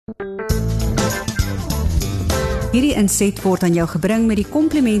Hierdie inset word aan jou gebring met die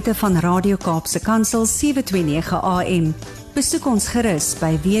komplimente van Radio Kaapse Kansel 729 AM. Besoek ons gerus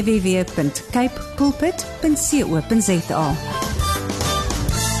by www.cape pulpit.co.za.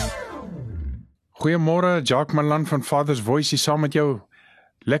 Goeiemôre, Jacques Malan van Father's Voice hier saam met jou.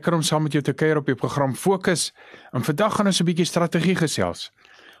 Lekker om saam met jou te kuier op die program Fokus. En vandag gaan ons 'n bietjie strategie gesels.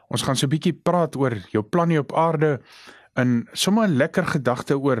 Ons gaan so 'n bietjie praat oor jou plan hier op aarde en sommer 'n lekker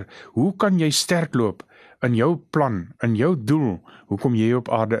gedagte oor hoe kan jy sterk loop in jou plan, in jou doel, hoekom jy op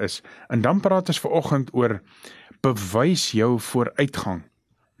aarde is. En dan praat ons vanoggend oor bewys jou vooruitgang.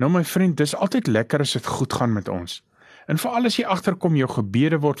 Nou my vriend, dis altyd lekker as dit goed gaan met ons. En veral as jy agterkom jou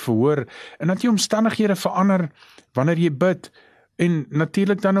gebede word verhoor en dat jy omstandighede verander wanneer jy bid en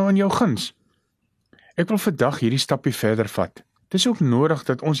natuurlik dan nou in jou guns. Ek wil vandag hierdie stapie verder vat. Dis ook nodig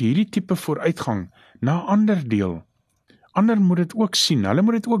dat ons hierdie tipe vooruitgang na ander deel. Ander moet dit ook sien, hulle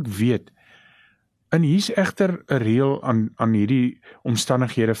moet dit ook weet. En hier's egter 'n reël aan hierdie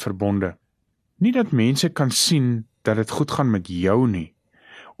omstandighede verbonde. Nie dat mense kan sien dat dit goed gaan met jou nie,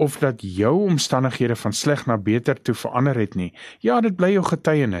 of dat jou omstandighede van sleg na beter toe verander het nie. Ja, dit bly jou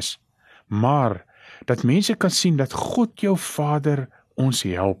getuienis, maar dat mense kan sien dat God jou Vader ons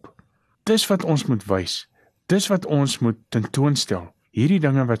help. Dis wat ons moet wys, dis wat ons moet tentoonstel, hierdie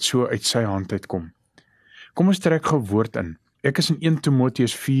dinge wat so uit sy hand uitkom. Kom ons trek gou woord in. Ek is in 1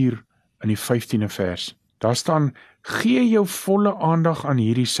 Timoteus 4 in die 15de vers. Daar staan, gee jou volle aandag aan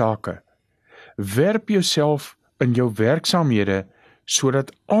hierdie sake. Werp jouself in jou werksaamhede,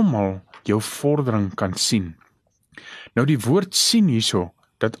 sodat almal jou vordering kan sien. Nou die woord sien hierso,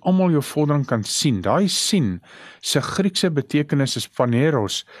 dat almal jou vordering kan sien. Daai sien, se Griekse betekenis is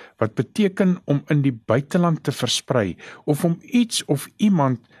paneros, wat beteken om in die buiteland te versprei, of om iets of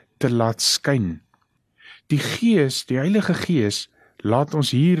iemand te laat skyn. Die Gees, die Heilige Gees, laat ons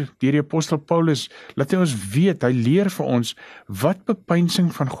hier, deur die apostel Paulus, laat hy ons weet, hy leer vir ons, wat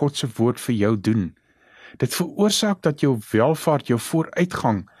bepeinsing van God se woord vir jou doen. Dit veroorsaak dat jou welvaart, jou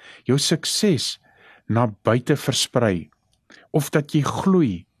vooruitgang, jou sukses na buite versprei, of dat jy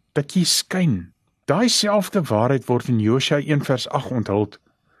gloei, dat jy skyn. Daai selfde waarheid word in Josua 1 vers 8 onthul.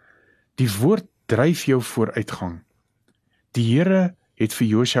 Die woord dryf jou vooruitgang. Die Here het vir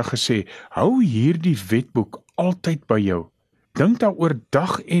Josua gesê, hou hierdie wetboek altyd by jou. Dink daaroor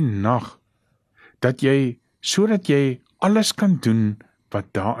dag en nag, sodat jy alles kan doen wat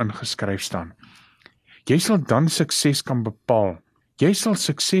daarin geskryf staan. Jy sal dan sukses kan bepaal. Jy sal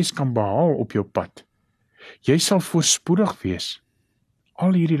sukses kan behaal op jou pad. Jy sal voorspoedig wees.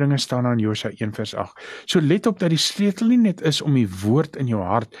 Al hierdie dinge staan in Josua 1 vers 8. So let op dat die sleutel nie net is om die woord in jou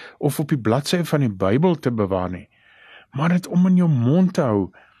hart of op die bladsye van die Bybel te bewaar nie, maar dit om in jou mond te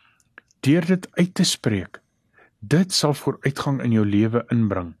hou, deur dit uit te spreek. Dit sal vooruitgang in jou lewe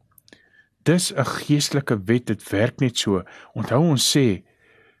inbring. Dis 'n geestelike wet, dit werk net so. Onthou ons sê,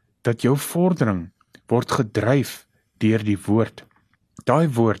 dat jou vordering word gedryf deur die woord. Daai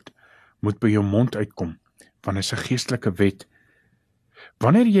woord moet by jou mond uitkom, want dit is 'n geestelike wet.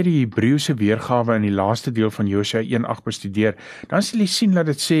 Wanneer jy die Hebreëse weergawe in die laaste deel van Josua 1:8 bestudeer, dan sal jy sien dat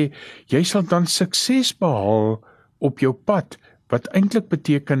dit sê, jy sal dan sukses behaal op jou pad, wat eintlik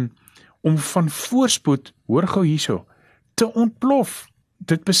beteken om van voorspoed, hoor gou hierso, te ontplof.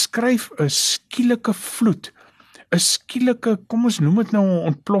 Dit beskryf 'n skielike vloed, 'n skielike, kom ons noem dit nou 'n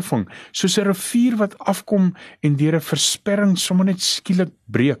ontploffing, soos 'n rivier wat afkom en deur 'n versperring sommer net skielik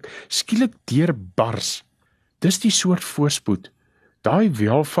breek, skielik deurbars. Dis die soort voorspoed, daai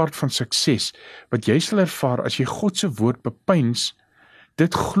welvaart van sukses, wat jy sal ervaar as jy God se woord bepeins,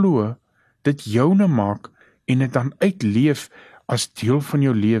 dit glo, dit joune maak, en dit dan uitleef as deel van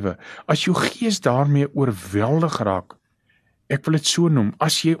jou lewe, as jou gees daarmee oorweldig raak. Ek wil dit so noem,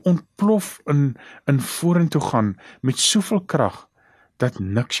 as jy ontplof in vorentoe gaan met soveel krag, dat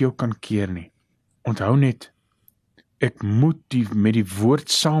niks jou kan keer nie. Onthou net, ek moet met die woord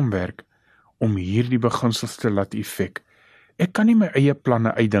saamwerk, om hierdie beginsels te laat effek. Ek kan nie my eie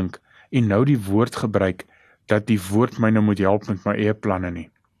planne uitdink, en nou die woord gebruik, dat die woord my nou moet help met my eie planne nie.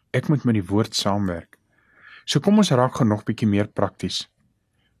 Ek moet met die woord saamwerk. So kom ons raak gou nog bietjie meer prakties.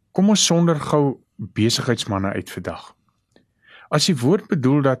 Kom ons sonder gou besigheidsmanne uit vandag. As die woord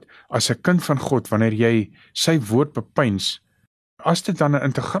bedoel dat as 'n kind van God, wanneer jy sy woord bepeins, as dit dan 'n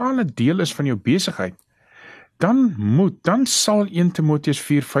integrale deel is van jou besigheid, dan sal 1 Timoteus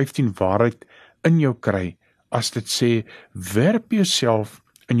 4:15 waarheid in jou kry, as dit sê, werp jouself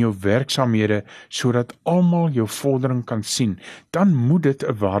in jou werksaamhede, sodat almal jou vordering kan sien, dan moet dit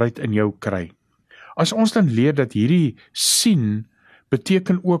 'n waarheid in jou kry. As ons dan leer dat hierdie sien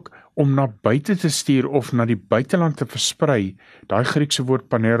beteken ook om na buite te stuur of na die buiteland te versprei, daai Griekse woord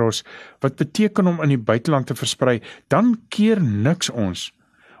paneros, wat beteken om in die buiteland te versprei, dan keer niks ons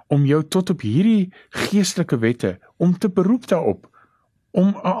om jou tot op hierdie geestelike wette, om te beroep daarop,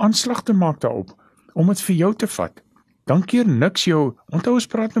 om 'n aanslag te maak daarop, om dit vir jou te vat. Dan keer niks jou, onthou ons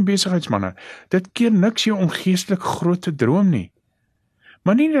praat met besigheidsmanne, dit keer niks jou om geestelik groot te droom nie.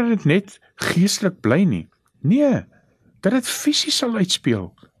 Maar nie dat dit net geestelik bly nie. Nee, dat dit fisies sal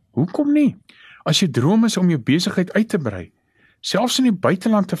uitspeel. Hoekom nie? As jou droom is om jou besigheid uit te brei, selfs in die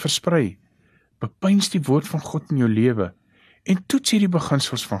buiteland te versprei, bepeins die woord van God in jou lewe en toets hierdie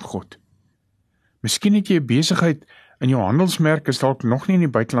beginsels van God. Miskien het jy 'n besigheid in jou handelsmerk is dalk nog nie in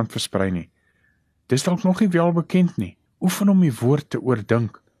die buiteland versprei nie. Dis dalk nog nie wel bekend nie. Oefen om die woord te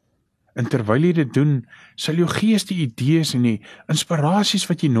oordink. En terwyl jy dit doen, sal jou gees die idees en die inspirasies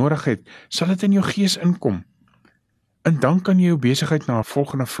wat jy nodig het, sal dit in jou gees inkom. En dan kan jy jou besigheid na 'n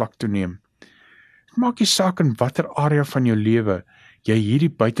volgende vlak toe neem. Maak nie saak in watter area van jou lewe jy hierdie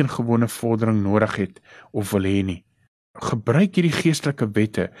buitengewone vordering nodig het of wil hê nie. Gebruik hierdie geestelike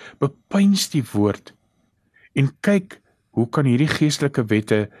wette, bepeins die woord en kyk hoe kan hierdie geestelike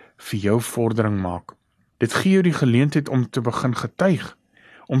wette vir jou vordering maak. Dit gee jou die geleentheid om te begin getuig,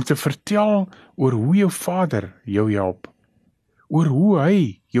 om te vertel oor hoe jou Vader jou help, oor hoe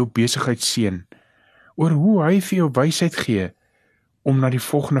hy jou besigheid seën, oor hoe hy vir jou wysheid gee om na die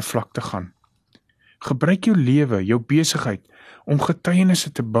volgende vlak te gaan. Gebruik jou lewe, jou besigheid, om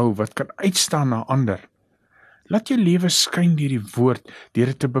getuienisse te bou wat kan uitstaan na ander. Laat jou lewe skyn deur die woord, deur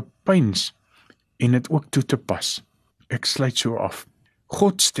dit te bepeins en dit ook toe te pas. Ek sluit so af.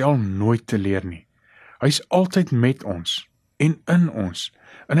 God stel nooit teleur nie. Hy's altyd met ons en in ons,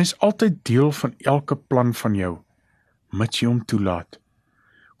 en hy's altyd deel van elke plan van jou, mits jy hom toelaat.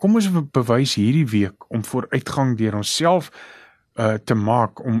 Kom ons bewys hierdie week om vooruitgang deur onsself te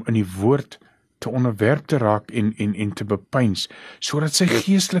maak, om in die woord te onderwerp te raak en te bepeins, sodat sy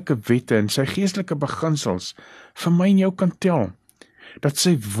geestelike wette en sy geestelike beginsels vir my en jou kan tel, dat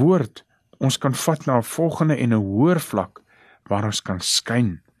sy woord ons kan vat na 'n volgende en 'n hoër vlak, waar ons kan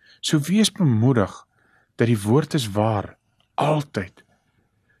skyn. So wees bemoedig, dat die woord is waar, altyd,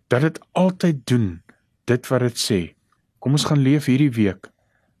 dat dit altyd doen, dit wat dit sê. Kom ons gaan leef hierdie week,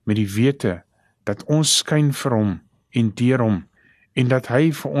 met die wete, dat ons skyn vir hom, en deur hom, en dat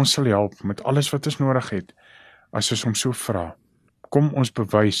hy vir ons sal help, met alles wat ons nodig het, as ons hom so vra. Kom ons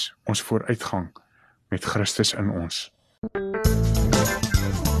bewys ons vooruitgang, met Christus in ons.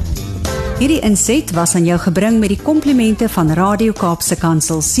 Hierdie inset was aan jou gebring met die komplimente van Radio Kaapse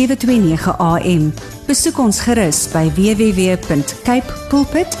Kansel 729 AM. Besoek ons gerus by www.cape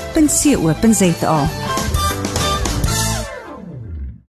pulpit.co.za.